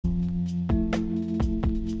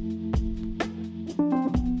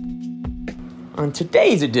On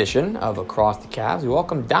today's edition of Across the Cavs, we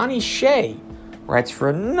welcome Donnie Shea, writes for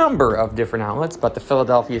a number of different outlets about the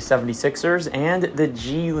Philadelphia 76ers and the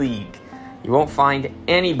G League. You won't find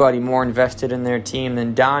anybody more invested in their team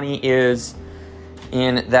than Donnie is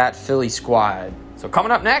in that Philly squad. So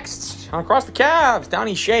coming up next on Across the Cavs,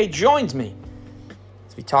 Donnie Shea joins me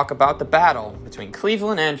as we talk about the battle between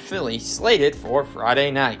Cleveland and Philly slated for Friday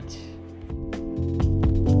night.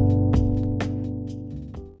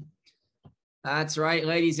 That's right,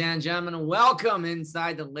 ladies and gentlemen. Welcome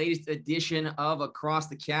inside the latest edition of Across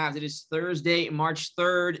the Cavs. It is Thursday, March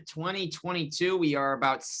 3rd, 2022. We are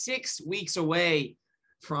about 6 weeks away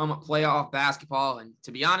from playoff basketball. And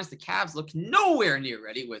to be honest, the Cavs look nowhere near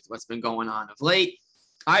ready with what's been going on of late.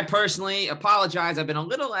 I personally apologize. I've been a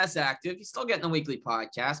little less active. You're still getting the weekly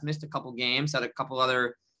podcast. Missed a couple games, had a couple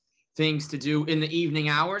other things to do in the evening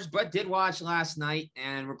hours, but did watch last night.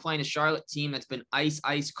 And we're playing a Charlotte team that's been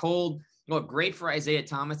ice cold. Look, great for Isaiah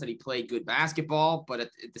Thomas that he played good basketball, but at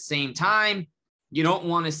the same time, you don't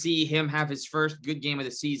want to see him have his first good game of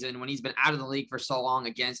the season when he's been out of the league for so long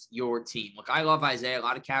against your team. Look, I love Isaiah. A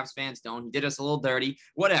lot of Cavs fans don't. He did us a little dirty,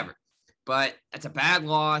 whatever. But that's a bad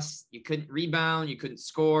loss. You couldn't rebound. You couldn't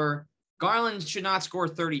score. Garland should not score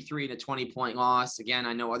 33 in a 20-point loss. Again,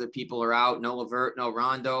 I know other people are out. No LeVert, no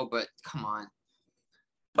Rondo, but come on.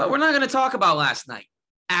 But we're not going to talk about last night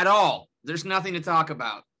at all. There's nothing to talk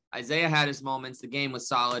about. Isaiah had his moments. The game was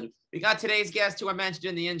solid. We got today's guest, who I mentioned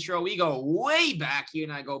in the intro. We go way back. You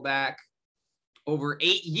and I go back over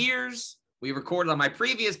 8 years. We recorded on my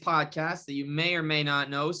previous podcast that you may or may not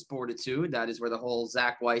know, Sportitude. That is where the whole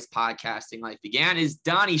Zach Weiss podcasting life began. Is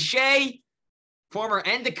Donnie Shea, former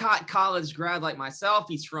Endicott College grad like myself.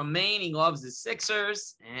 He's from Maine. He loves the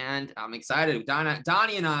Sixers. And I'm excited.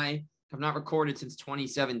 Donnie and I have not recorded since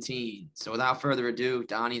 2017. So without further ado,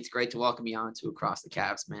 Donnie, it's great to welcome you on to Across the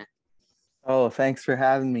Cavs, man. Oh, thanks for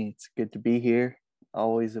having me. It's good to be here.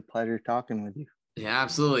 Always a pleasure talking with you. Yeah,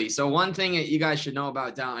 absolutely. So one thing that you guys should know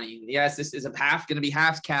about Donnie, yes, this is going to be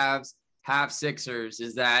half Cavs, half Sixers,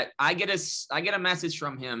 is that I get a message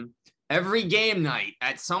from him every game night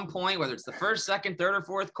at some point, whether it's the first, second, third, or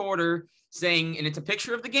fourth quarter, saying, and it's a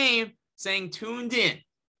picture of the game, saying tuned in.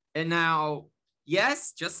 And now,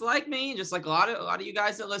 yes, just like me, just like a lot of you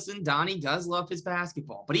guys that listen, Donnie does love his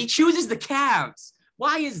basketball, but he chooses the Cavs.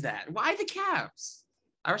 Why is that? Why the Cavs?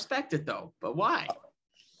 I respect it though, but why?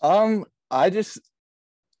 You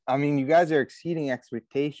guys are exceeding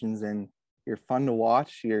expectations and you're fun to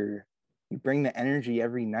watch. You bring the energy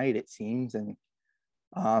every night, it seems. And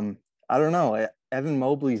I don't know, Evan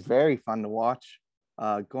Mobley's very fun to watch.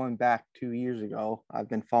 Going back 2 years ago, I've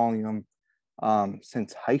been following him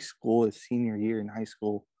since high school, his senior year in high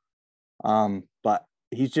school. But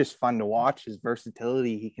he's just fun to watch. His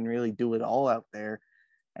versatility, he can really do it all out there.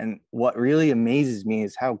 And what really amazes me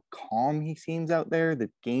is how calm he seems out there. The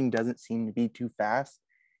game doesn't seem to be too fast.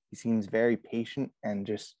 He seems very patient and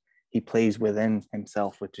he plays within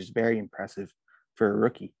himself, which is very impressive for a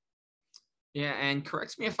rookie. Yeah, and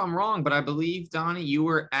correct me if I'm wrong, but I believe, Donnie, you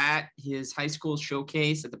were at his high school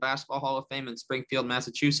showcase at the Basketball Hall of Fame in Springfield,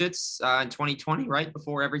 Massachusetts in 2020, right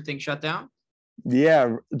before everything shut down?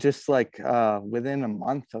 Yeah, just like within a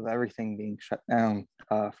month of everything being shut down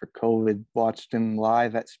for COVID, watched him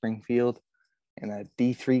live at Springfield in a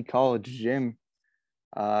D3 college gym.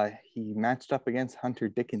 He matched up against Hunter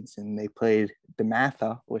Dickinson. They played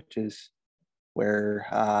DeMatha, which is where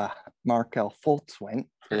Markelle Fultz went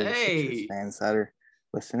for the Sixers fans that are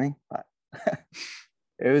listening. But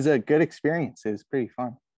it was a good experience. It was pretty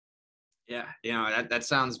fun. Yeah, that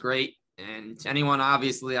sounds great. And to anyone,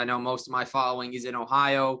 obviously, I know most of my following is in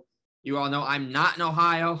Ohio. You all know I'm not in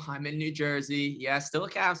Ohio. I'm in New Jersey. Yeah, still a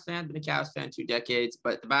Cavs fan. Been a Cavs fan 2 decades.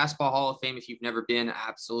 But the Basketball Hall of Fame, if you've never been,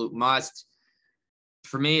 absolute must.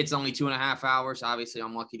 For me, it's only 2.5 hours. Obviously,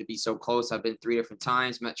 I'm lucky to be so close. I've been 3 different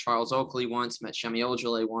times. Met Charles Oakley once. Met Shemi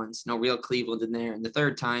Ojeleye once. No real Cleveland in there. And the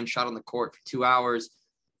third time, shot on the court for 2 hours.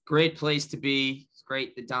 Great place to be. It's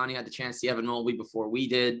great that Donnie had the chance to see Evan Mobley before we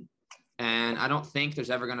did. And I don't think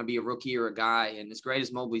there's ever going to be a rookie or a guy. And as great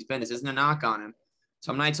as Mobley's been, this isn't a knock on him.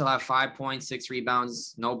 Some nights he'll have 5 points, 6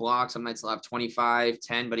 rebounds, no blocks. Some nights he'll have 25,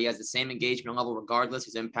 10, but he has the same engagement level regardless.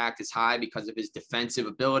 His impact is high because of his defensive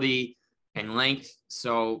ability and length.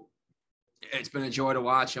 So it's been a joy to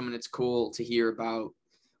watch him, and it's cool to hear about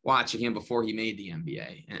watching him before he made the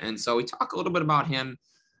NBA. And so we talk a little bit about him.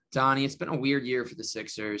 Donnie, it's been a weird year for the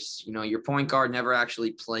Sixers. Your point guard never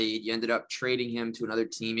actually played. You ended up trading him to another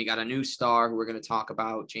team. You got a new star who we're going to talk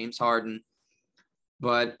about, James Harden.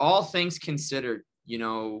 But all things considered,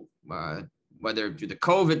 whether through the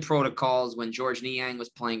COVID protocols, when George Niang was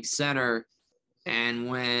playing center, and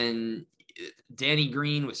when Danny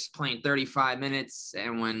Green was playing 35 minutes,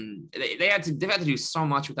 and when they've had to do so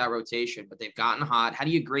much with that rotation, but they've gotten hot. How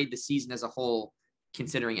do you grade the season as a whole,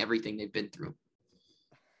 considering everything they've been through?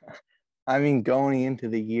 I mean, going into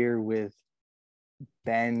the year with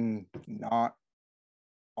Ben not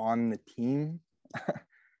on the team,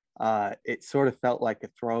 it sort of felt like a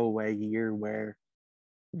throwaway year where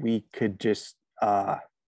we could just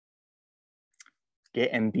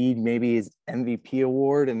get Embiid maybe his MVP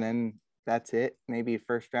award, and then that's it. Maybe a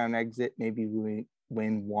first round exit. Maybe we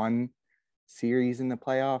win one series in the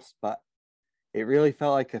playoffs, but it really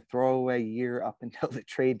felt like a throwaway year up until the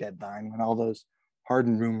trade deadline when all those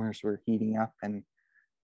Harden rumors were heating up. And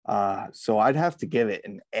so I'd have to give it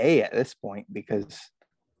an A at this point because,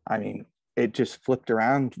 I mean, it just flipped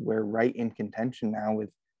around. We're right in contention now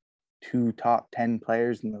with 2 top 10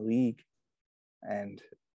 players in the league, and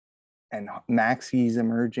Maxi's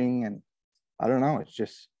emerging, and I don't know, it's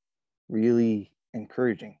just really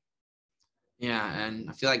encouraging. Yeah, and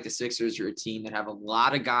I feel like the Sixers are a team that have a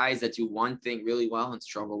lot of guys that do one thing really well and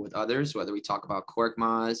struggle with others, whether we talk about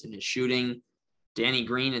Korkmaz and his shooting. Danny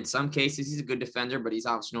Green, in some cases, he's a good defender, but he's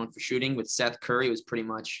also known for shooting. With Seth Curry, was pretty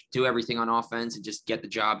much do everything on offense and just get the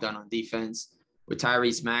job done on defense. With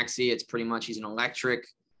Tyrese Maxey, it's pretty much he's an electric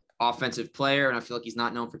offensive player, and I feel like he's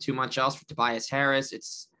not known for too much else. For Tobias Harris,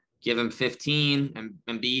 it's give him 15, and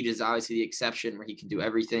Embiid is obviously the exception where he can do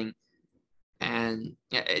everything. And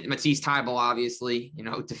Matisse Thybulle, obviously,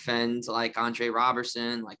 defends like Andre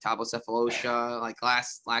Robertson, like Thabo Sefolosha, like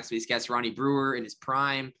last week's guest, Ronnie Brewer in his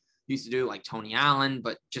prime used to do, like Tony Allen,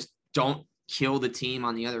 but just don't kill the team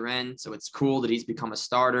on the other end. So it's cool that he's become a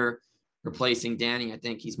starter, replacing Danny. I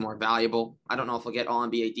think he's more valuable. I don't know if he'll get all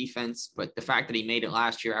NBA defense, but the fact that he made it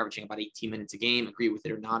last year, averaging about 18 minutes a game, agree with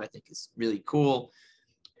it or not, I think is really cool.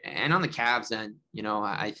 And on the Cavs end,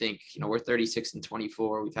 I think, we're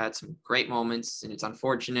 36-24. We've had some great moments, and it's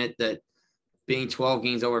unfortunate that being 12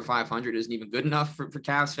 games over 500 isn't even good enough for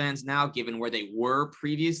Cavs fans now, given where they were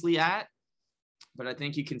previously at. But I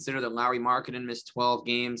think you consider that Lauri Markkanen missed 12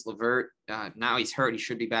 games. LeVert, now he's hurt. He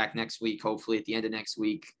should be back next week, hopefully at the end of next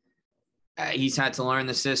week. He's had to learn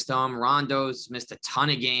the system. Rondo's missed a ton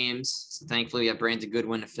of games. So thankfully, we have Brandon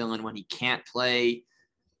Goodwin to fill in when he can't play.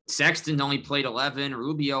 Sexton only played 11.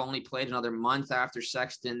 Rubio only played another month after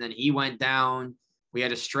Sexton. Then he went down. We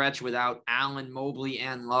had a stretch without Allen, Mobley,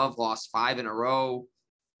 and Love, lost 5 in a row.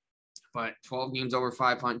 But 12 games over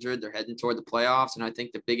 500, they're heading toward the playoffs. And I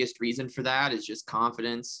think the biggest reason for that is just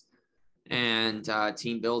confidence and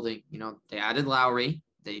team building. They added Lowry.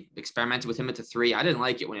 They experimented with him at the 3. I didn't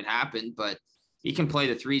like it when it happened, but he can play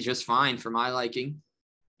the 3 just fine for my liking.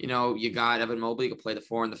 You got Evan Mobley who can play the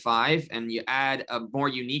 4 and the 5, and you add a more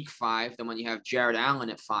unique 5 than when you have Jared Allen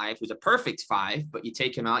at 5, who's a perfect 5, but you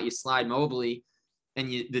take him out, you slide Mobley, and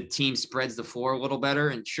the team spreads the floor a little better.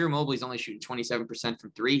 And sure, Mobley's only shooting 27%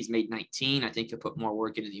 from 3. He's made 19. I think he'll put more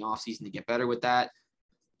work into the offseason to get better with that.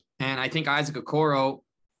 And I think Isaac Okoro,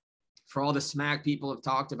 for all the smack people have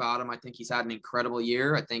talked about him, I think he's had an incredible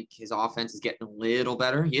year. I think his offense is getting a little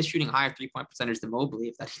better. He is shooting higher 3-point percentage than Mobley,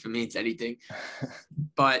 if that even means anything.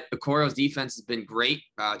 But Okoro's defense has been great.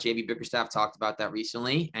 JB Bickerstaff talked about that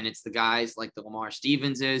recently. And it's the guys like the Lamar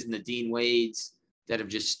Stevenses and the Dean Wades that have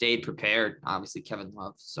just stayed prepared. Obviously, Kevin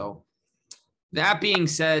Love. So that being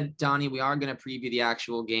said, Donnie, we are going to preview the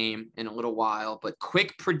actual game in a little while. But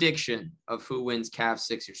quick prediction of who wins Cavs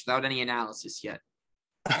Sixers without any analysis yet.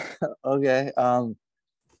 Okay. All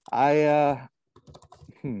right.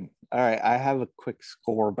 I have a quick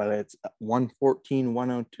score, but it's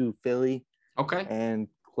 114-102 Philly. Okay. And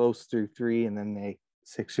close through 3, and then the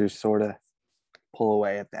Sixers sort of pull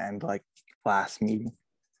away at the end, like last meeting.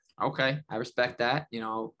 Okay, I respect that.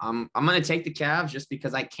 I'm going to take the Cavs just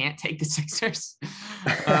because I can't take the Sixers.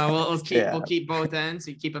 We'll keep both ends.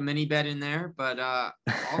 So you keep a mini bet in there, but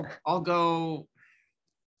I'll go.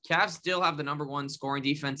 Cavs still have the number 1 scoring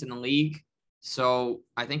defense in the league, so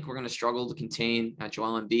I think we're going to struggle to contain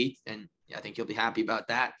Joel Embiid, and I think you'll be happy about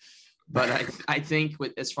that. But I think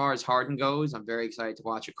with as far as Harden goes, I'm very excited to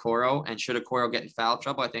watch Okoro. And should Okoro get in foul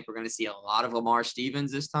trouble, I think we're going to see a lot of Lamar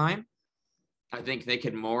Stevens this time. I think they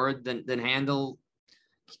could more than handle.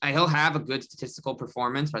 He'll have a good statistical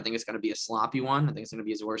performance, but I think it's going to be a sloppy one. I think it's going to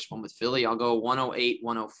be his worst one with Philly. I'll go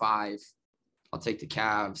 108-105. I'll take the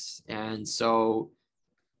Cavs. And so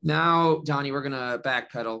now, Donnie, we're going to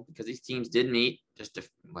backpedal because these teams did meet just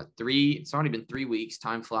 3. It's already been 3 weeks.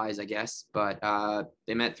 Time flies, I guess. But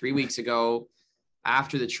they met 3 weeks ago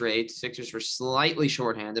after the trade. Sixers were slightly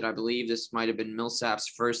shorthanded. I believe this might have been Millsap's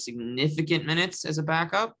first significant minutes as a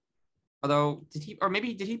backup. Although, did he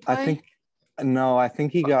play? No, I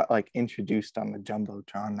think he got like introduced on the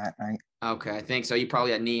Jumbotron that night. Okay, I think so. You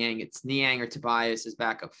probably had Niang. It's Niang or Tobias as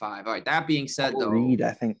backup 5. All right. That being said, Paul though, Reed,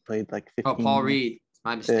 I think, played like oh, 15 Paul minutes. Reed.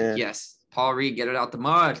 My mistake. Yes, Paul Reed, get it out the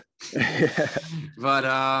mud.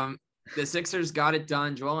 But the Sixers got it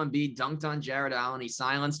done. Joel Embiid dunked on Jared Allen. He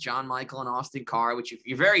silenced John Michael and Austin Carr, which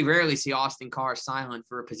you very rarely see Austin Carr silent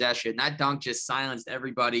for a possession. That dunk just silenced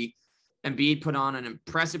everybody. Embiid put on an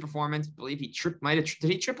impressive performance. I believe he did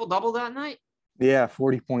he triple double that night? Yeah,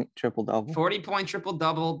 40-point triple double. 40-point triple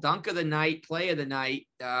double, dunk of the night, play of the night.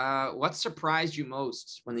 What surprised you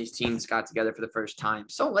most when these teams got together for the first time?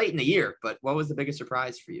 So late in the year, but what was the biggest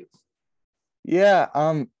surprise for you? Yeah,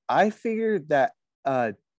 I figured that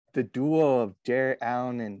the duo of Jarrett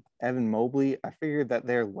Allen and Evan Mobley, I figured that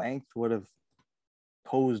their length would have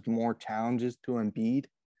posed more challenges to Embiid.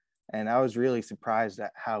 And I was really surprised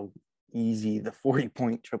at how easy the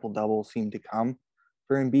 40-point triple double seemed to come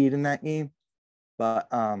for Embiid in that game. But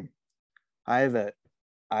I have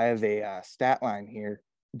a stat line here.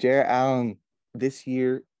 Jarrett Allen this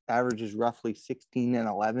year averages roughly 16 and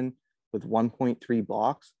 11 with 1.3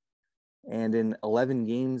 blocks. And in 11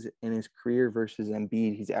 games in his career versus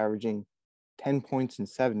Embiid, he's averaging 10 points and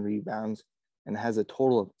 7 rebounds and has a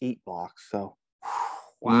total of 8 blocks. So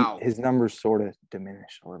wow, his numbers sort of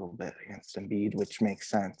diminish a little bit against Embiid, which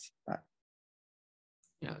makes sense. But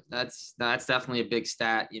yeah, that's definitely a big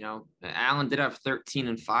stat. You know, Allen did have 13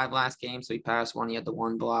 and 5 last game, so he passed one. He had the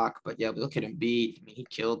 1 block, but yeah, look at Embiid. I mean,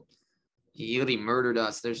 he really murdered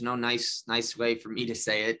us. There's no nice way for me to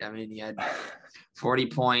say it. I mean, he had 40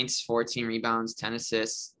 points, 14 rebounds, 10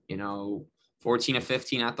 assists, 14 of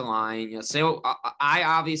 15 at the line. So I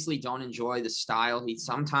obviously don't enjoy the style he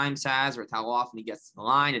sometimes has or how often he gets to the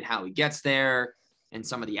line and how he gets there and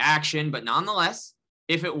some of the action. But nonetheless,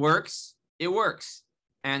 if it works, it works.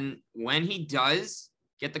 And when he does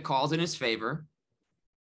get the calls in his favor,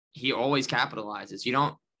 he always capitalizes.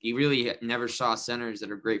 You really never saw centers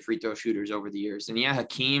that are great free throw shooters over the years. And yeah,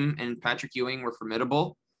 Hakeem and Patrick Ewing were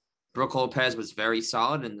formidable. Brook Lopez was very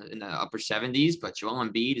solid in the upper 70s, but Joel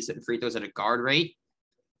Embiid is hitting free throws at a guard rate.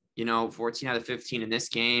 14 out of 15 in this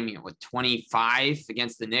game, with 25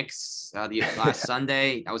 against the Knicks the last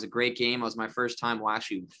Sunday. That was a great game. It was my first time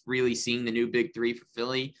actually really seeing the new big three for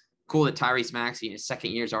Philly. Cool that Tyrese Maxey in his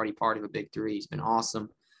second year is already part of a big three. He's been awesome.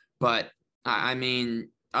 But, I mean,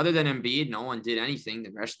 other than Embiid, no one did anything.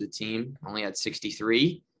 The rest of the team only had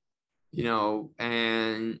 63,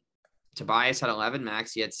 and Tobias had 11.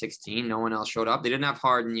 Maxey had 16. No one else showed up. They didn't have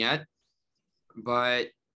Harden yet. And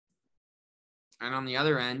on the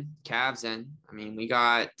other end, Cavs end, I mean, we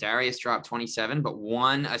got Darius dropped 27, but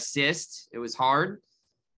 1 assist. It was hard.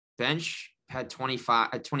 Bench had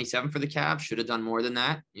 27 for the Cavs. Should have done more than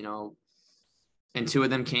that, and 2 of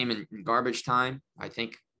them came in garbage time. I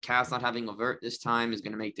think Cavs not having LeVert this time is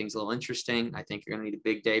going to make things a little interesting. I think you're going to need a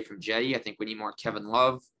big day from Jetty. I think we need more Kevin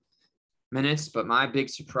Love minutes. But my big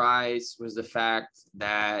surprise was the fact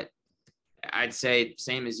that I'd say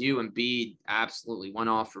same as you, Embiid absolutely went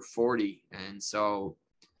off for 40. And so,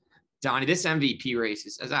 Donnie, this MVP race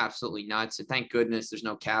is absolutely nuts. And thank goodness there's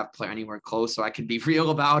no Cav player anywhere close, so I could be real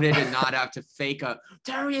about it and not have to fake a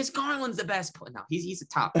Darius Garland's the best player. No, he's a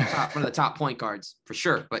top one of the top point guards for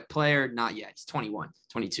sure, but player not yet. He's 21,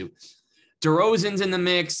 22. DeRozan's in the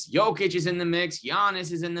mix. Jokic is in the mix.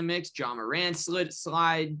 Giannis is in the mix. Ja Morant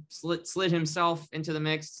slid himself into the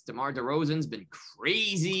mix. DeMar DeRozan's been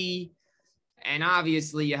crazy. And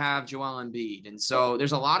obviously you have Joel Embiid. And so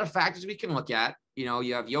there's a lot of factors we can look at. You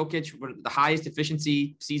have Jokic, the highest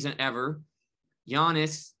efficiency season ever.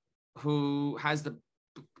 Giannis, who has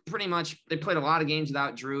they played a lot of games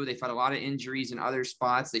without Drew. They've had a lot of injuries in other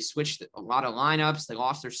spots. They switched a lot of lineups. They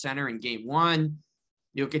lost their center in game 1.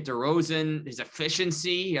 You'll get DeRozan, his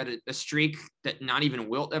efficiency. He had a streak that not even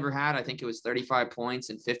Wilt ever had. I think it was 35 points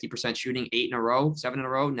and 50% shooting, 7 in a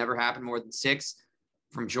row. Never happened more than 6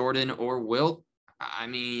 from Jordan or Wilt. I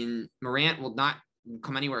mean, Morant will not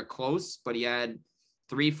come anywhere close, but he had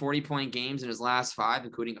 3 40-point games in his last 5,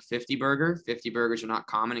 including a 50-burger. 50 burgers are not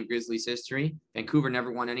common in Grizzlies history. Vancouver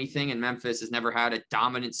never won anything, and Memphis has never had a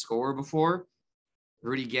dominant scorer before.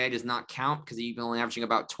 Rudy Gay does not count because he's only averaging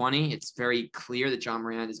about 20. It's very clear that Ja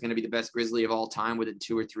Morant is going to be the best Grizzly of all time within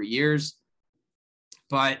 2 or 3 years.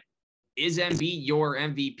 But is Embiid your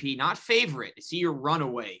MVP? Not favorite. Is he your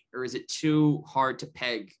runaway, or is it too hard to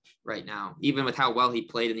peg right now, even with how well he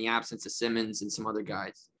played in the absence of Simmons and some other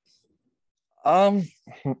guys? I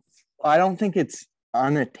don't think it's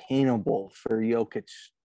unattainable for Jokic.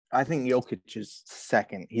 I think Jokic is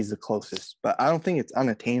second. He's the closest, but I don't think it's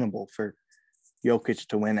unattainable for Jokic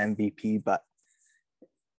to win MVP. But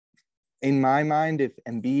in my mind, if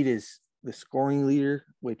Embiid is the scoring leader,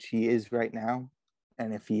 which he is right now,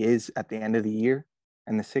 and if he is at the end of the year,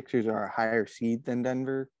 and the Sixers are a higher seed than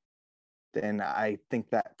Denver, then I think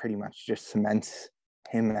that pretty much just cements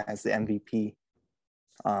him as the MVP.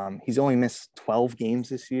 He's only missed 12 games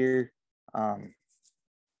this year,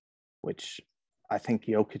 which I think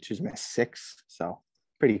Jokic has missed 6, so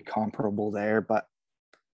pretty comparable there. But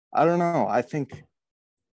I don't know. I think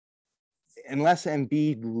unless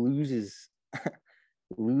Embiid loses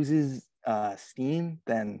steam,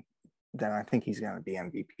 then I think he's going to be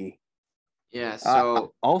MVP. Yeah.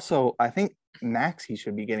 So also, I think Maxey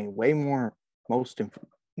should be getting way more most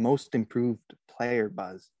improved player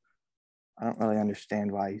buzz. I don't really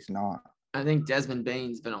understand why he's not. I think Desmond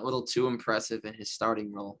Bane's been a little too impressive in his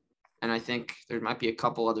starting role. And I think there might be a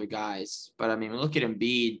couple other guys. But, I mean, look at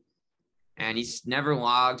Embiid, and he's never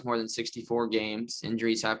logged more than 64 games.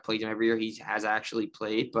 Injuries have played him every year. He has actually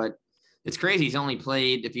played. But it's crazy. He's only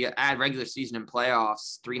played, if you add regular season and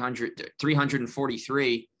playoffs,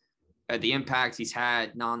 343. The impact he's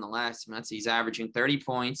had nonetheless. I mean, he's averaging 30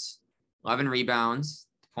 points, 11 rebounds.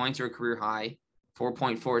 The points are a career high.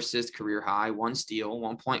 4.4 assists, career high, 1 steal,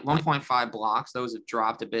 1.5 blocks. Those have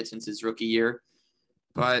dropped a bit since his rookie year.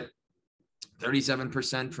 But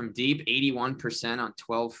 37% from deep, 81% on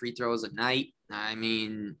 12 free throws a night. I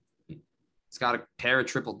mean, he's got a pair of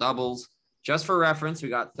triple doubles. Just for reference, we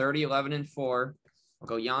got 30, 11, and 4. We'll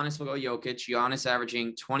go Giannis, we'll go Jokic. Giannis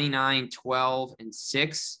averaging 29, 12, and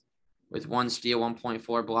 6 with 1 steal,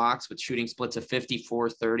 1.4 blocks, with shooting splits of 54,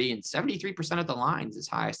 30, and 73% at the lines, his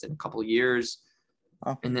highest in a couple of years.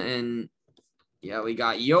 Oh. And then, we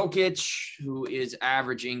got Jokic, who is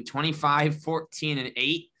averaging 25, 14, and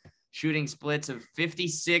 8, shooting splits of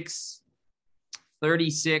 56,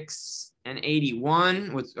 36, and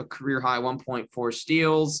 81, with a career high 1.4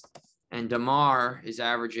 steals. And DeMar is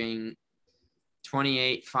averaging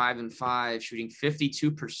 28, 5, and 5, shooting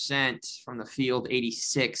 52% from the field,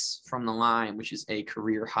 86 from the line, which is a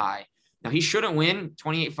career high. Now, he shouldn't win.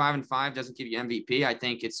 28, 5, and 5 doesn't give you MVP. I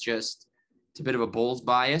think it's a bit of a Bulls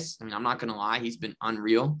bias. I mean, I'm not going to lie. He's been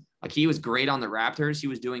unreal. Like, he was great on the Raptors. He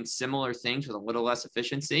was doing similar things with a little less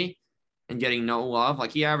efficiency and getting no love.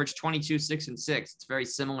 Like, he averaged 22, 6, and 6. It's very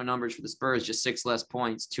similar numbers for the Spurs, just 6 less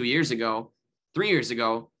points 3 years ago.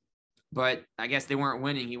 But I guess they weren't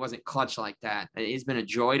winning. He wasn't clutch like that. It's been a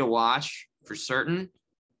joy to watch for certain.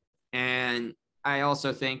 And I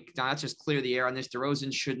also think, now let's just clear the air on this.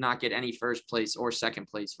 DeRozan should not get any first place or second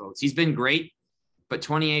place votes. He's been great, but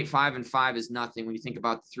 28, 5, and 5 is nothing when you think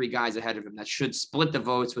about the 3 guys ahead of him that should split the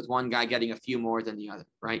votes, with one guy getting a few more than the other,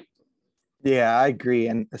 right? Yeah, I agree.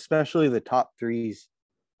 And especially the top 3's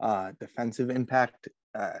defensive impact,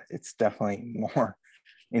 it's definitely more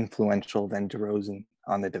influential than DeRozan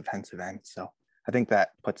on the defensive end. So I think that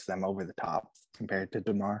puts them over the top compared to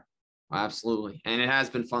DeMar. Absolutely. And it has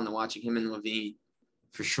been fun to watching him and LaVine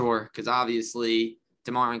for sure, because obviously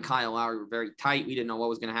DeMar and Kyle Lowry were very tight. We didn't know what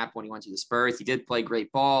was going to happen when he went to the Spurs. He did play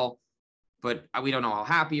great ball, but we don't know how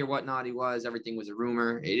happy or whatnot he was. Everything was a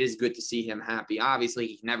rumor. It is good to see him happy. Obviously,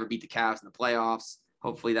 he can never beat the Cavs in the playoffs.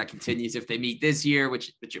 Hopefully that continues if they meet this year,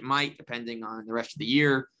 which it might, depending on the rest of the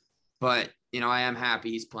year. But, I am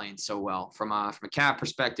happy he's playing so well from a Cav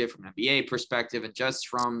perspective, from an NBA perspective, and just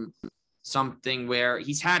from something where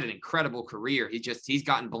he's had an incredible career. He's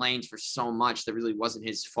gotten blamed for so much that really wasn't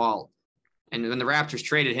his fault. And when the Raptors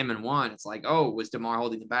traded him and won, it's like, oh, was DeMar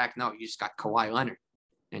holding them back? No, you just got Kawhi Leonard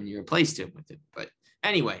and you replaced him with it. But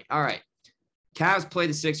anyway, all right. Cavs play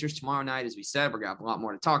the Sixers tomorrow night. As we said, we're going to have a lot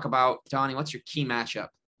more to talk about. Donnie, what's your key matchup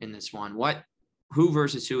in this one? Who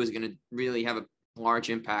versus who is going to really have a large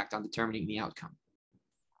impact on determining the outcome?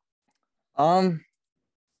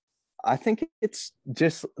 I think it's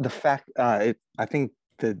just the fact, I think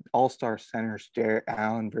the all-star center's Jarrett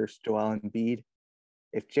Allen versus Joel Embiid.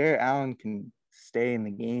 If Jarrett Allen can stay in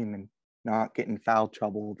the game and not get in foul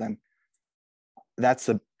trouble, then that's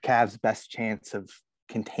the Cavs' best chance of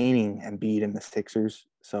containing Embiid and the Sixers.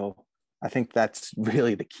 So I think that's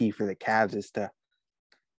really the key for the Cavs, is to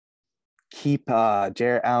keep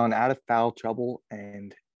Jarrett Allen out of foul trouble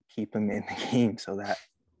and keep him in the game so that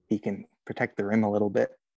he can protect the rim a little bit.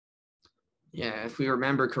 Yeah, if we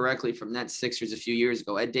remember correctly from that Sixers a few years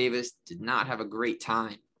ago, Ed Davis did not have a great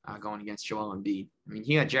time going against Joel Embiid. I mean,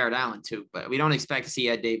 he had Jarrett Allen too, but we don't expect to see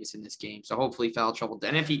Ed Davis in this game. So hopefully foul trouble.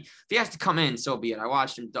 And if he has to come in, so be it. I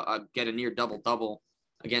watched him get a near double-double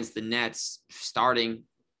against the Nets, starting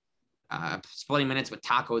splitting minutes with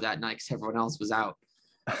Taco that night because everyone else was out.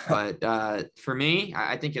 But for me,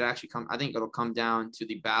 I think it'll come down to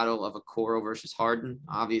the battle of Okoro versus Harden.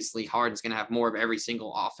 Obviously, Harden's going to have more of every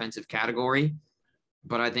single offensive category,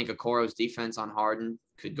 but I think Okoro's defense on Harden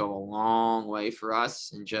could go a long way for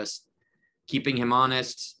us and just keeping him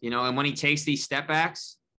honest, and when he takes these step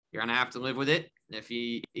backs, you're going to have to live with it. If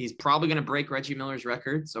he's probably going to break Reggie Miller's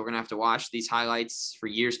record. So we're going to have to watch these highlights for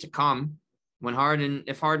years to come.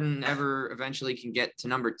 If Harden ever eventually can get to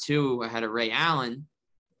number 2 ahead of Ray Allen,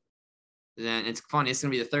 then it's funny. It's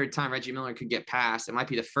going to be the third time Reggie Miller could get past. It might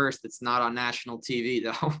be the first that's not on national TV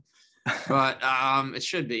though. But it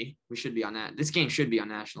should be. We should be on that. This game should be on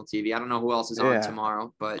national TV. I don't know who else is on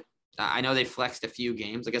tomorrow, but I know they flexed a few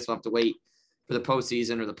games. I guess we'll have to wait for the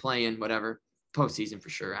postseason or the play-in, whatever. Postseason for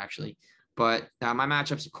sure, actually. But my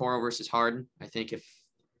matchup's Okoro versus Harden. I think if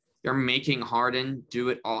you're making Harden do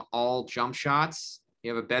it all jump shots,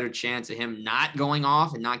 you have a better chance of him not going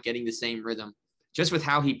off and not getting the same rhythm. Just with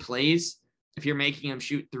how he plays, if you're making him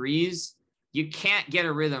shoot threes, you can't get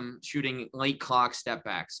a rhythm shooting late clock step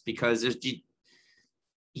backs because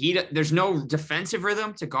there's no defensive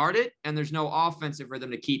rhythm to guard it, and there's no offensive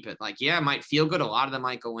rhythm to keep it. Like, yeah, it might feel good. A lot of them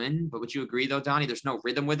might go in, but would you agree though, Donnie? There's no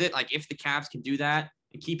rhythm with it. Like, if the Cavs can do that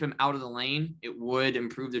and keep him out of the lane, it would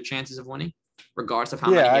improve their chances of winning, regardless of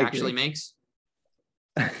how many he actually makes.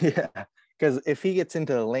 Yeah, because if he gets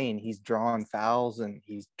into the lane, he's drawing fouls and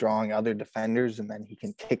he's drawing other defenders, and then he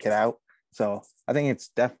can kick it out. So I think it's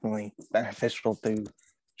definitely beneficial to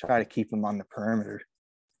try to keep him on the perimeter.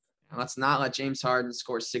 Let's not let James Harden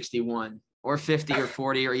score 61 or 50 or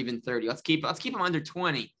 40 or even 30. Let's keep him under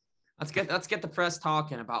 20. Let's get the press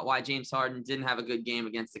talking about why James Harden didn't have a good game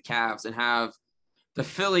against the Cavs and have the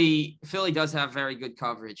Philly does have very good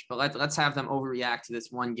coverage, but let's have them overreact to this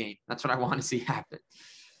one game. That's what I want to see happen.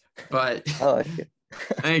 But I like it.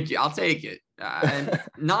 Thank you. I'll take it. And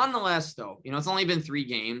nonetheless, though, it's only been 3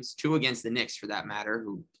 games, 2 against the Knicks for that matter,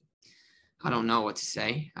 who I don't know what to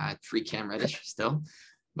say. Free Cam Reddish still.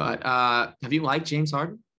 But have you liked James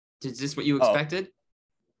Harden? Is this what you expected?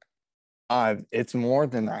 It's more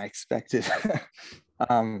than I expected.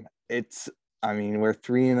 We're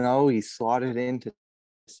 3-0. He slotted into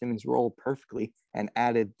Simmons' role perfectly and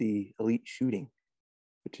added the elite shooting,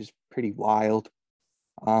 which is pretty wild.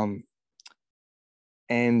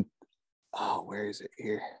 Where is it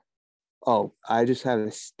here? Oh, I just have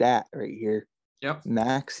a stat right here. Yep.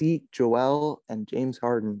 Maxey, Joel, and James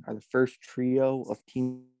Harden are the first trio of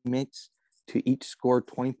teammates to each score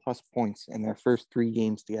 20-plus points in their first 3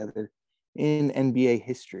 games together in NBA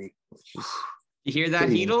history, which is you hear that,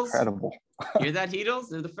 Heatles? Incredible. Hear that, Heatles?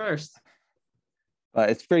 They're the first. But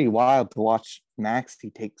it's pretty wild to watch Maxey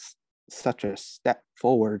take such a step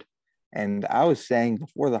forward. And I was saying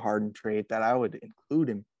before the Harden trade that I would include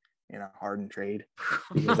him in a Harden trade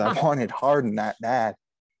because I wanted Harden that bad.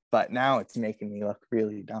 But now it's making me look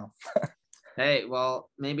really dumb. Hey, well,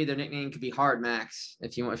 maybe their nickname could be Hard Max.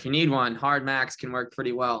 If you need one, Hard Max can work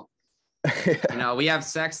pretty well. We have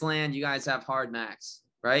Sexland. You guys have Hard Max,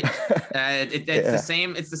 right? The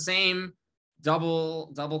same. It's the same it's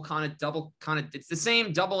the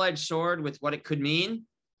same double-edged sword with what it could mean.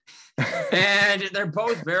 And they're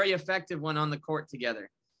both very effective when on the court together.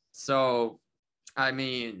 So,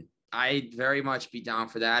 I'd very much be down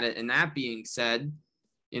for that. And that being said,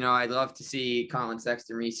 I'd love to see Colin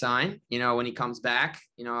Sexton re-sign, when he comes back.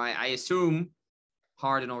 I assume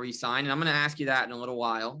Harden will re-sign, and I'm going to ask you that in a little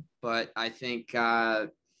while. But I think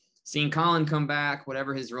seeing Colin come back,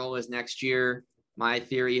 whatever his role is next year, my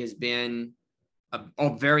theory has been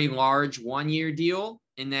a very large 1-year deal.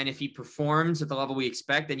 And then if he performs at the level we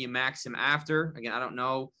expect, then you max him after. Again, I don't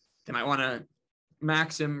know. They might want to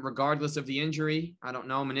max him regardless of the injury. I don't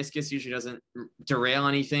know. Meniscus usually doesn't derail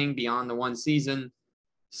anything beyond the 1 season.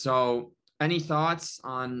 So any thoughts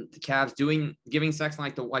on the Cavs giving Sexton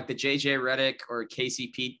like the JJ Redick or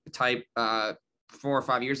KCP type 4 or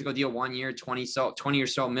 5 years ago deal, 1 year, 20 or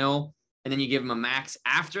so mil, and then you give him a max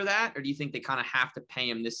after that? Or do you think they kind of have to pay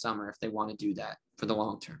him this summer if they want to do that for the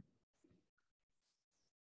long term?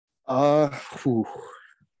 I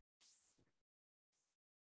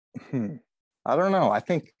don't know. I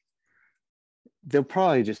think they'll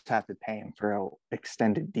probably just have to pay him for an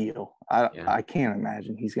extended deal. I can't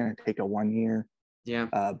imagine he's going to take a 1-year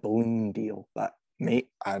balloon deal, but I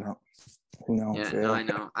don't know. Yeah, no, I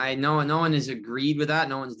know. I know no one has agreed with that.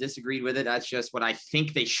 No one's disagreed with it. That's just what I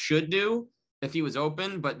think they should do if he was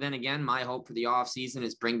open. But then again, my hope for the offseason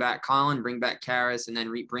is bring back Colin, bring back Karras, and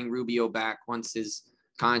then bring Rubio back once his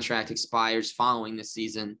contract expires following this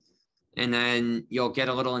season. And then you'll get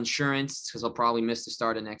a little insurance because he'll probably miss the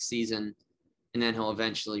start of next season. And then he'll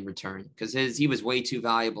eventually return because he was way too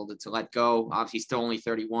valuable to let go. Obviously, he's still only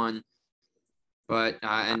 31. But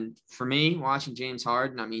and for me, watching James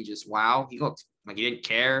Harden, just wow. He looked like he didn't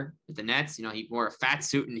care with the Nets. He wore a fat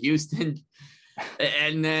suit in Houston.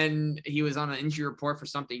 And then he was on an injury report for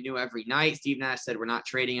something new every night. Steve Nash said, we're not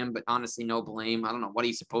trading him, but honestly, no blame. I don't know what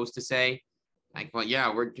he's supposed to say. Like, well,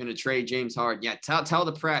 yeah, we're going to trade James Harden. Yeah, tell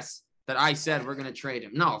the press that I said we're going to trade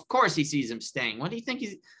him. No, of course he sees him staying. What do you think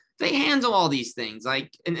they handle all these things?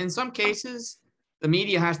 Like, in some cases, the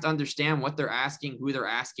media has to understand what they're asking, who they're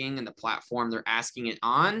asking, and the platform they're asking it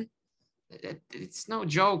on. It's no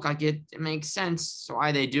joke. Like, it makes sense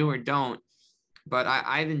why they do or don't. But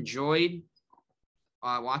I've enjoyed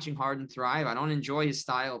watching Harden thrive. I don't enjoy his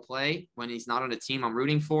style of play when he's not on a team I'm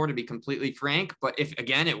rooting for, to be completely frank. But if,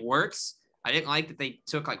 again, it works, I didn't like that they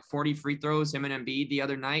took like 40 free throws, him and Embiid, the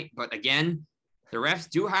other night. But again, the refs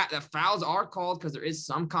do have the fouls are called because there is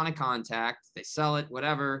some kind of contact. They sell it,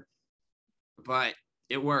 whatever. But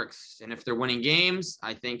it works. And if they're winning games,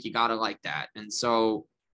 I think you got to like that. And so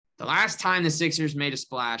the last time the Sixers made a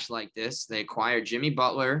splash like this, they acquired Jimmy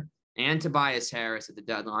Butler and Tobias Harris at the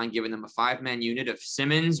deadline, giving them a 5-man unit of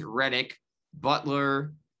Simmons, Redick,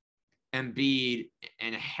 Butler, Embiid,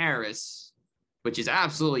 and Harris, which is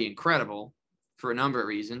absolutely incredible for a number of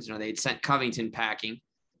reasons. You know, they'd sent Covington packing,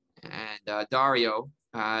 and Dario.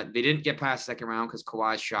 They didn't get past the second round because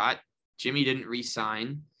Kawhi's shot. Jimmy didn't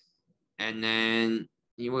re-sign. And then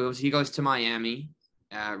he goes to Miami.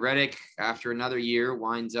 Redick, after another year,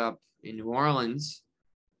 winds up in New Orleans.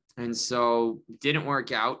 And so didn't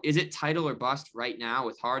work out. Is it title or bust right now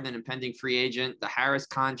with Harden, an impending free agent, the Harris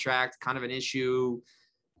contract, kind of an issue?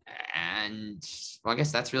 And well, I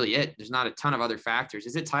guess that's really it. There's not a ton of other factors.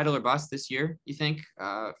 Is it title or bust this year, you think,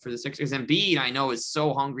 for the Sixers? Embiid, I know, is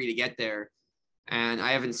so hungry to get there. And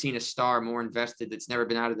I haven't seen a star more invested that's never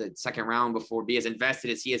been out of the second round before be as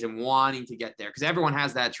invested as he is in wanting to get there, because everyone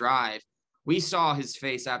has that drive. We saw his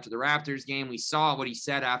face after the Raptors game. We saw what he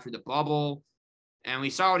said after the bubble. And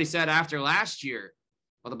we saw what he said after last year.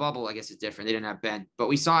 Well, the bubble, I guess, is different. They didn't have Ben. But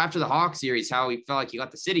we saw after the Hawks series how he felt like he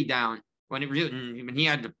let the city down when he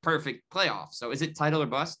had the perfect playoff. So is it title or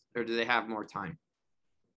bust, or do they have more time?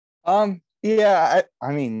 Yeah,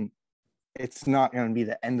 I mean, it's not going to be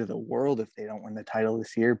the end of the world if they don't win the title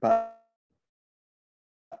this year, but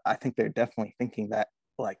I think they're definitely thinking that,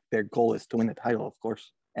 like, their goal is to win the title, of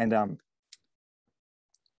course. And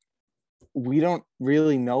we don't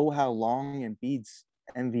really know how long Embiid's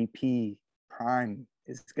MVP prime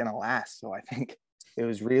is going to last. So I think it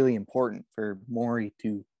was really important for Morey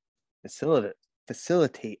to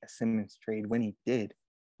facilitate a Simmons trade when he did,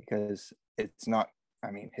 because it's not,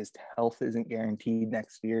 I mean, his health isn't guaranteed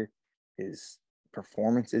next year. His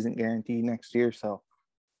performance isn't guaranteed next year. So,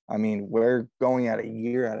 I mean, we're going at a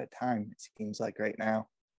year at a time, it seems like right now.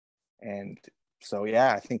 And so,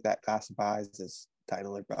 yeah, I think that classifies as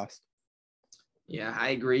title or bust. Yeah, I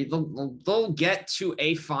agree. They'll get to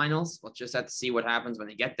a finals. We'll just have to see what happens when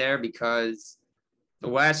they get there, because the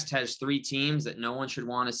West has 3 teams that no one should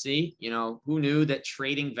want to see. You know, who knew that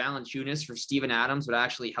trading Valanciunas for Steven Adams would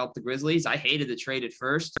actually help the Grizzlies? I hated the trade at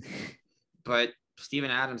first, but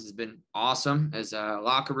Steven Adams has been awesome as a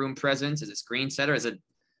locker room presence, as a screen setter, as a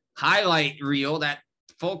highlight reel. That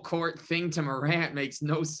full court thing to Morant makes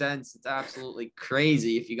no sense. It's absolutely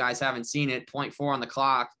crazy. If you guys haven't seen it, 0.4 on the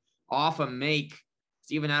clock. Off a make,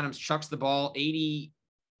 Steven Adams chucks the ball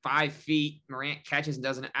 85 feet. Morant catches and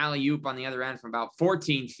does an alley-oop on the other end from about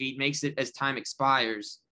 14 feet, makes it as time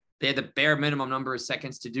expires. They had the bare minimum number of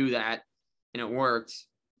seconds to do that, and it worked.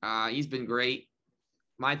 He's been great.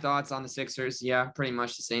 My thoughts on the Sixers, yeah, pretty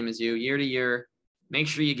much the same as you. Year to year, make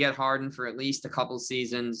sure you get Harden for at least a couple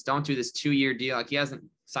seasons. Don't do this 2-year deal. Like, he hasn't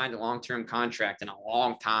signed a long-term contract in a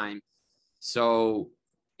long time. So,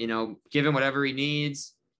 you know, give him whatever he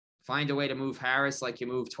needs. Find a way to move Harris like you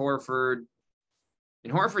moved Horford.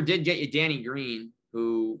 And Horford did get you Danny Green,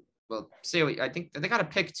 who, well, I think they got a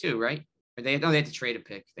pick too, right? Or they had to trade a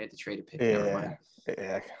pick. They had to trade a pick.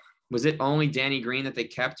 Yeah. Was it only Danny Green that they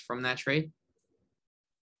kept from that trade?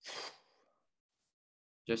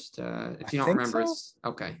 Just if you don't remember, so. It's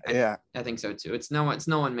okay. I think so too. It's no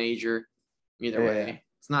one major either way.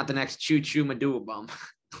 It's not the next Choo Choo Madua bum.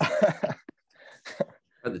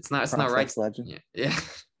 But it's not right. Legend. Yeah.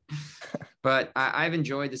 But I've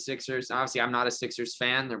enjoyed the Sixers. Obviously, I'm not a Sixers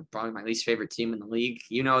fan. They're probably my least favorite team in the league.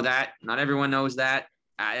 You know that. Not everyone knows that.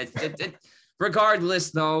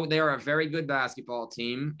 Regardless, though, they are a very good basketball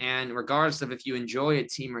team. And regardless of if you enjoy a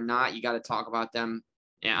team or not, you got to talk about them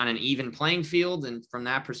on an even playing field. And from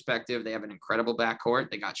that perspective, they have an incredible backcourt.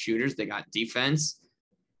 They got shooters. They got defense.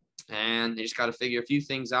 And they just got to figure a few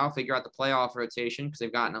things out, figure out the playoff rotation, because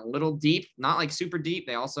they've gotten a little deep, not like super deep.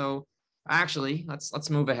 They also... Actually,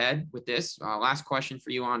 let's move ahead with this. Last question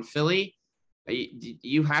for you on Philly. Are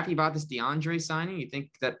you happy about this DeAndre signing? You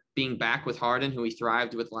think that being back with Harden, who he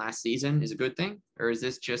thrived with last season, is a good thing? Or is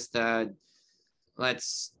this just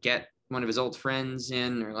let's get one of his old friends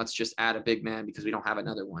in, or let's just add a big man because we don't have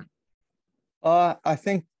another one? I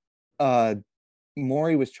think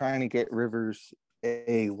Morey was trying to get Rivers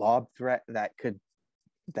a lob threat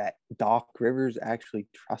that Doc Rivers actually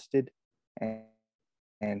trusted,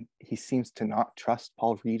 and he seems to not trust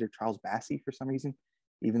Paul Reed or Charles Bassey for some reason,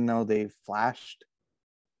 even though they've flashed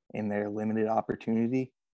in their limited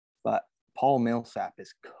opportunity. But Paul Millsap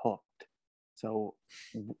is cooked, so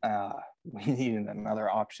we needed another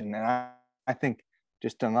option, and I think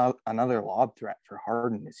just another lob threat for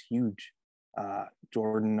Harden is huge.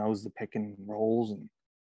 Jordan knows the pick and rolls, and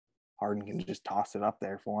Harden can just toss it up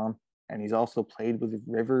there for him. And he's also played with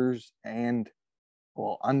Rivers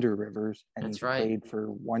under Rivers, and That's he's right. played for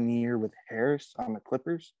 1 year with Harris on the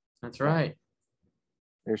Clippers. That's right.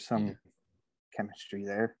 There's some chemistry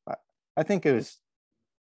there, but I think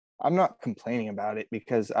I'm not complaining about it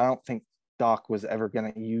because I don't think Doc was ever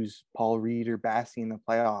going to use Paul Reed or Bassey in the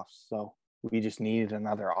playoffs. So we just needed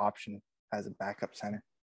another option as a backup center.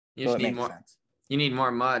 You just need more. Sense. You need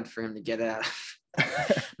more mud for him to get out.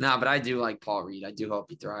 No, but I do like Paul Reed. I do hope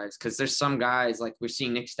he thrives because there's some guys like we're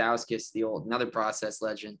seeing Nick Stauskas, another process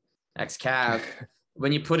legend, ex-Cav.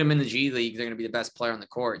 When you put him in the G League, they're going to be the best player on the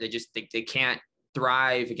court. They can't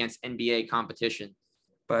thrive against NBA competition.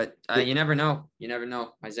 But you never know. You never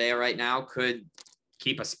know. Isaiah right now could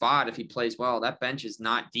keep a spot if he plays well. That bench is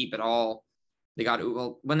not deep at all. They got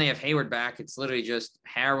when they have Hayward back, it's literally just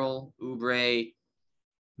Harrell, Oubre,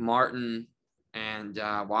 Martin, and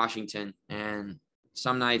Washington. And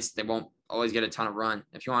some nights they won't always get a ton of run.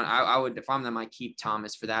 If you want, I would, if I'm them, I keep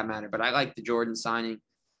Thomas for that matter. But I like the Jordan signing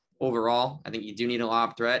overall. I think you do need a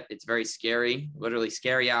lob threat. It's very scary. Literally,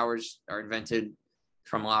 scary hours are invented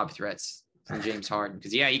from lob threats from James Harden.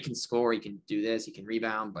 Because he can score, he can do this, he can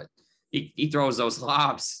rebound, but he throws those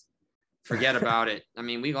lobs. Forget about it. I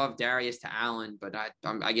mean, we love Darius to Allen, but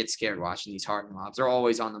I get scared watching these Harden lobs. They're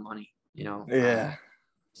always on the money, you know. Yeah.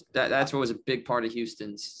 That's what was a big part of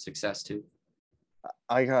Houston's success too.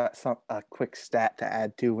 I got a quick stat to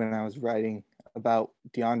add to when I was writing about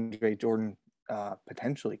DeAndre Jordan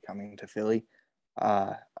potentially coming to Philly.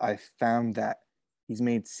 I found that he's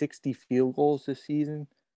made 60 field goals this season,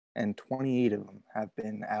 and 28 of them have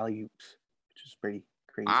been alley-oops, which is pretty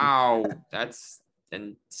crazy. Wow,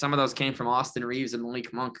 and some of those came from Austin Reeves and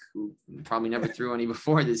Malik Monk, who probably never threw any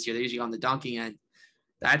before this year. They're usually on the dunking end.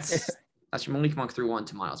 That's Malik Monk threw one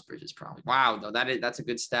to Miles Bridges probably. Wow, though that's a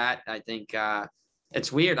good stat. I think it's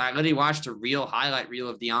weird. I literally watched a real highlight reel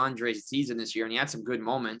of DeAndre's season this year, and he had some good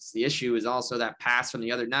moments. The issue is also that pass from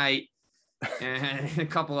the other night and a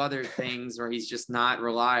couple other things where he's just not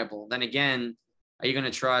reliable. Then again, are you going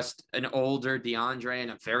to trust an older DeAndre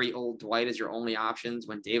and a very old Dwight as your only options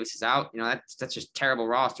when Davis is out? You know, that's just terrible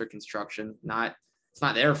roster construction. It's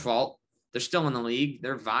not their fault. They're still in the league.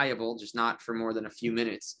 They're viable, just not for more than a few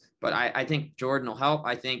minutes. But I think Jordan will help.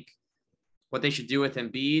 I think what they should do with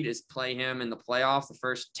Embiid is play him in the playoffs the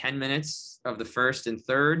first 10 minutes of the first and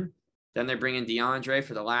third. Then they bring in DeAndre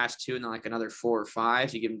for the last two and then like another 4 or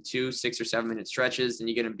 5. So you give him 2 6 or 7 minute stretches, and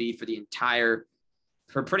you get Embiid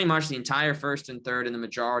for pretty much the entire first and third and the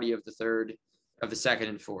majority of the second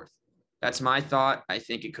and fourth. That's my thought. I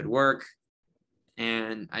think it could work.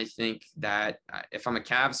 And I think that if I'm a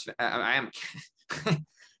Cavs, I am.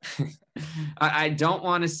 I don't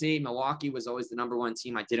want to see Milwaukee was always the number one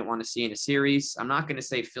team I didn't want to see in a series. I'm not going to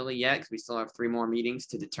say Philly yet because we still have 3 more meetings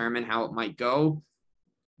to determine how it might go.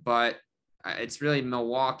 But it's really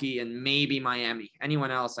Milwaukee and maybe Miami.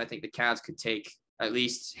 Anyone else, I think the Cavs could take at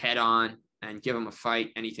least head on and give them a fight.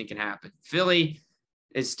 Anything can happen. Philly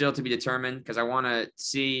is still to be determined because I want to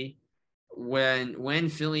see when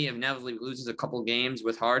Philly inevitably loses a couple games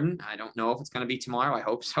with Harden. I don't know if it's going to be tomorrow. I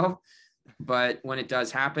hope so. But when it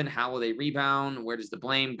does happen, how will they rebound? Where does the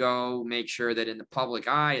blame go? Make sure that in the public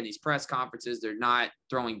eye in these press conferences, they're not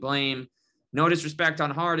throwing blame. No disrespect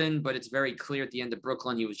on Harden, but it's very clear at the end of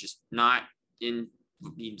Brooklyn, he was just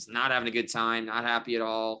he's not having a good time, not happy at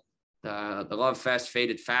all. The love fest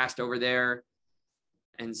faded fast over there.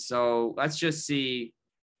 And so let's just see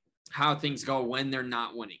how things go when they're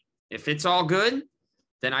not winning. If it's all good,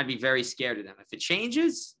 then I'd be very scared of them. If it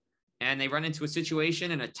changes and they run into a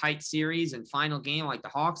situation in a tight series and final game like the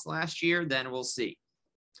Hawks last year, then we'll see.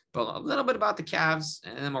 But a little bit about the Cavs,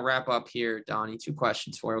 and then we'll wrap up here, Donnie. 2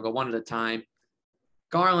 questions for you. We'll go one at a time.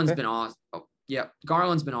 Garland's been awesome. Oh, yeah,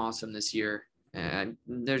 Garland's been awesome this year. And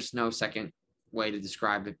there's no second way to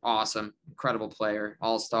describe it. Awesome, incredible player,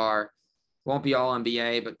 all-star. Won't be all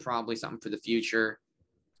NBA, but probably something for the future.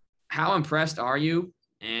 How impressed are you?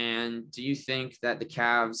 And do you think that the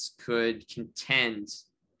Cavs could contend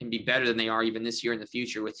and be better than they are even this year in the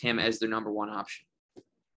future with him as their number one option?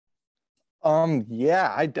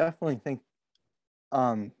 Yeah, I definitely think,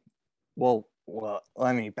 well,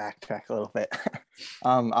 let me backtrack a little bit.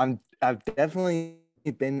 I've definitely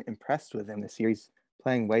been impressed with him this year. He's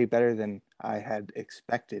playing way better than I had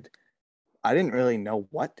expected. I didn't really know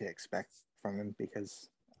what to expect from him because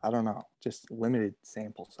I don't know, just limited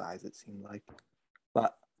sample size, it seemed like.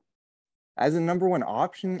 But as a number one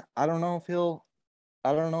option, I don't know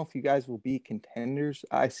if you guys will be contenders.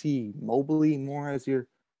 I see Mobley more as your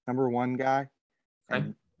number one guy,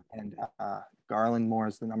 Okay. and Garland more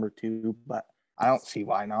as the number two. But I don't see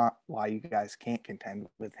why you guys can't contend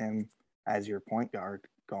with him as your point guard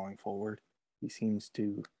going forward. He seems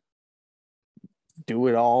to do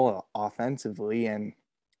it all offensively, and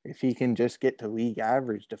if he can just get to league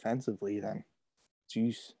average defensively, then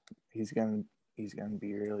geez, he's gonna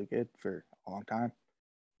be really good for a long time.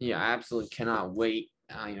 Yeah, I absolutely cannot wait,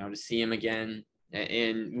 to see him again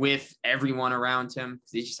and with everyone around him.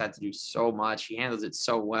 He just had to do so much. He handles it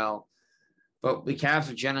so well. But the Cavs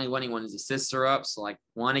are generally winning when his assists are up. So like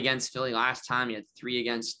 1 against Philly last time, he had 3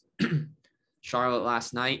 against Charlotte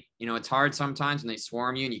last night. It's hard sometimes when they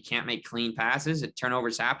swarm you and you can't make clean passes.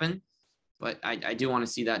 Turnovers happen. But I do want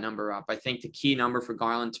to see that number up. I think the key number for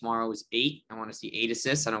Garland tomorrow is 8. I want to see 8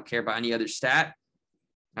 assists. I don't care about any other stat.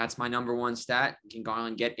 That's my number one stat. Can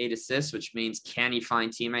Garland get 8 assists, which means can he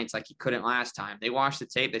find teammates like he couldn't last time? They watch the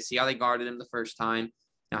tape. They see how they guarded him the first time.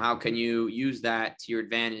 Now, how can you use that to your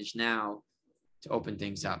advantage now to open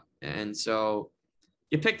things up? And so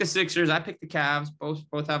you pick the Sixers. I pick the Cavs.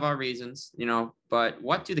 Both have our reasons, but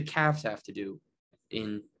what do the Cavs have to do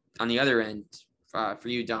on the other end for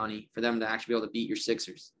you, Donnie, for them to actually be able to beat your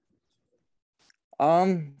Sixers?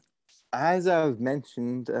 As I've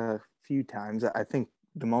mentioned a few times, I think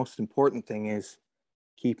the most important thing is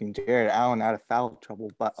keeping Jared Allen out of foul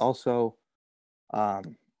trouble, but also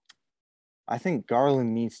I think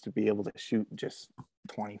Garland needs to be able to shoot just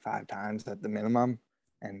 25 times at the minimum.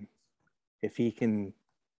 And if he can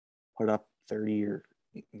put up 30 or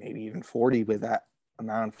maybe even 40 with that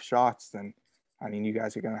amount of shots, then, I mean, you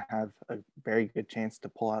guys are going to have a very good chance to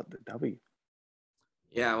pull out the W.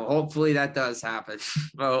 Yeah, well, hopefully that does happen.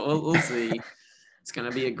 Well, we'll see. It's going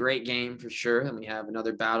to be a great game for sure. And we have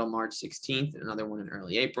another battle March 16th, another one in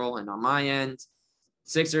early April. And on my end,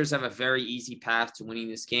 Sixers have a very easy path to winning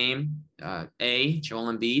this game. A,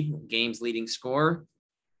 Joel Embiid, game's leading scorer.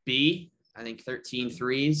 B, I think 13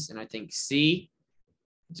 threes. And I think C,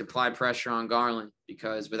 to apply pressure on Garland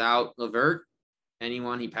because without LeVert,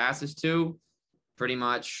 anyone he passes to, pretty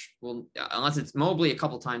much, well, unless it's Mobley a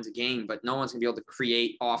couple times a game, but no one's going to be able to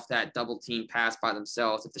create off that double team pass by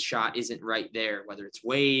themselves if the shot isn't right there, whether it's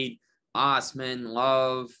Wade, Osman,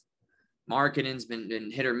 Love, Markkanen's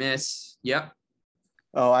been hit or miss. Yep.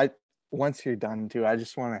 Oh, once you're done too, I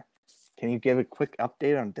just want to, can you give a quick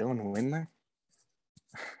update on Dylan Windler?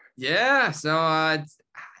 Yeah. So I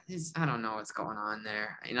don't know what's going on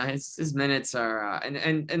there. His minutes are,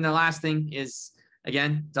 and the last thing is,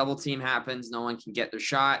 again, double team happens. No one can get their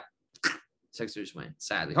shot. Sixers win,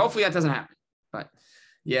 sadly. Hopefully that doesn't happen. But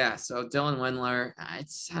yeah, so Dylan Windler, I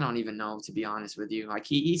don't even know, to be honest with you. Like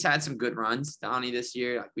he's had some good runs, Donnie, this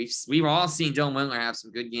year. Like we've all seen Dylan Windler have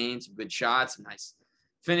some good games, some good shots, some nice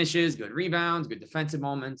finishes, good rebounds, good defensive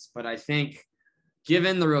moments. But I think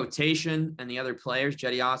given the rotation and the other players,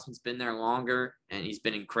 Cedi Osman's been there longer and he's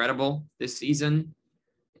been incredible this season.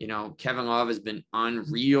 Kevin Love has been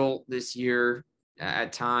unreal this year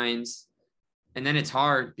at times. And then it's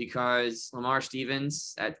hard because Lamar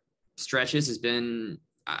Stevens at stretches has been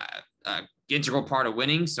an integral part of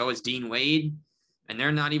winning. So is Dean Wade. And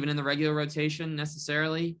they're not even in the regular rotation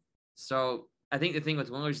necessarily. So I think the thing with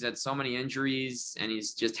Windler is that so many injuries and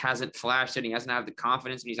he's just hasn't flashed it. He hasn't had the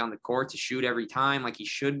confidence when he's on the court to shoot every time like he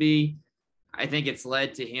should be. I think it's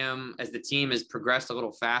led to him, as the team has progressed a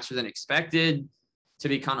little faster than expected, to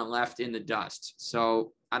be kind of left in the dust.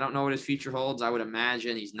 So I don't know what his future holds. I would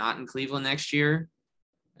imagine he's not in Cleveland next year,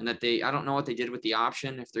 and that I don't know what they did with the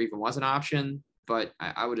option, if there even was an option, but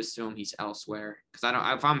I would assume he's elsewhere. Because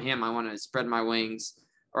if I'm him, I want to spread my wings,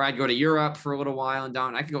 or I'd go to Europe for a little while and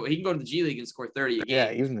down. He can go to the G League and score 30 a game.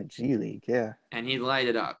 Yeah, even the G League, yeah. And he'd light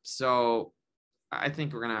it up. So I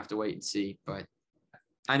think we're gonna have to wait and see. But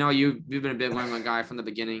I know you've been a big Windler guy from the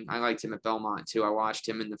beginning. I liked him at Belmont too. I watched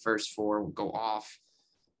him in the first 4 go off,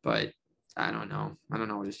 but I don't know. I don't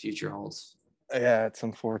know what his future holds. Yeah, it's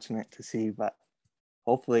unfortunate to see, but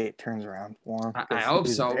hopefully it turns around for him. I hope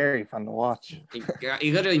so. Very fun to watch.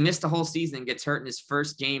 He literally missed the whole season and gets hurt in his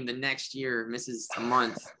first game the next year, misses a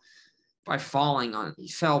month. by falling on. He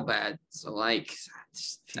fell bad. So like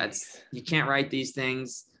that's you can't write these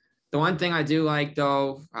things. The one thing I do like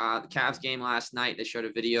though, the Cavs game last night, they showed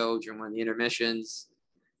a video during one of the intermissions,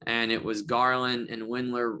 and it was Garland and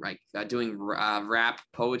Windler like doing rap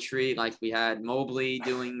poetry like we had Mobley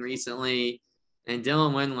doing recently, and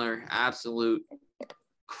Dylan Windler absolute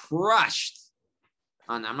crushed.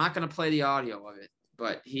 I'm not going to play the audio of it,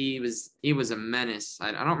 but he was a menace.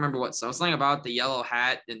 I don't remember what. So something about the yellow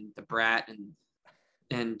hat and the brat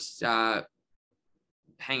and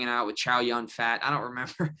hanging out with Chow Yun Fat. I don't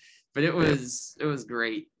remember, but it was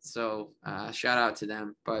great. So shout out to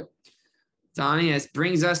them. But Donnie, this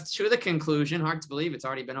brings us to the conclusion. Hard to believe it's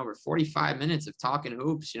already been over 45 minutes of talking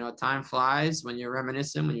hoops. You know, time flies when you're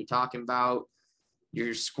reminiscing, when you're talking about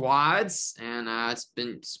your squads, and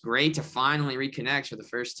it's great to finally reconnect for the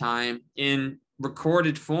first time in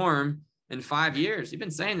recorded form in 5 years. You've been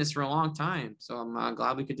saying this for a long time, so I'm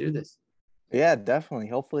glad we could do this. Yeah, definitely.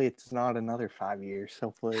 Hopefully it's not another 5 years.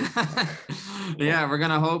 Hopefully. Yeah, we're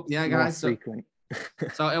gonna hope. Yeah, guys. Frequent.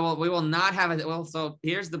 So we will not have it. Well, so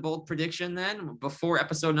here's the bold prediction then. Before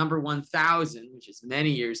episode number 1000, which is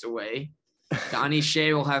many years away, Donnie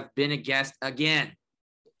Shea will have been a guest again.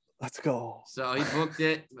 Let's go. So he booked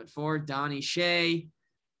it. But for Donnie Shea,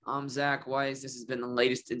 I'm Zach Weiss. This has been the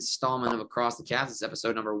latest installment of Across the Cavs. It's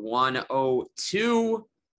episode number 102.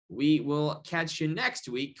 We will catch you next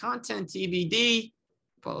week. Content TBD.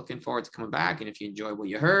 But looking forward to coming back. And if you enjoyed what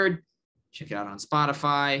you heard, check it out on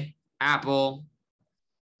Spotify, Apple,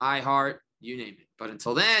 iHeart, you name it. But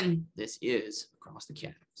until then, this is Across the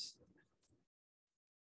Cavs.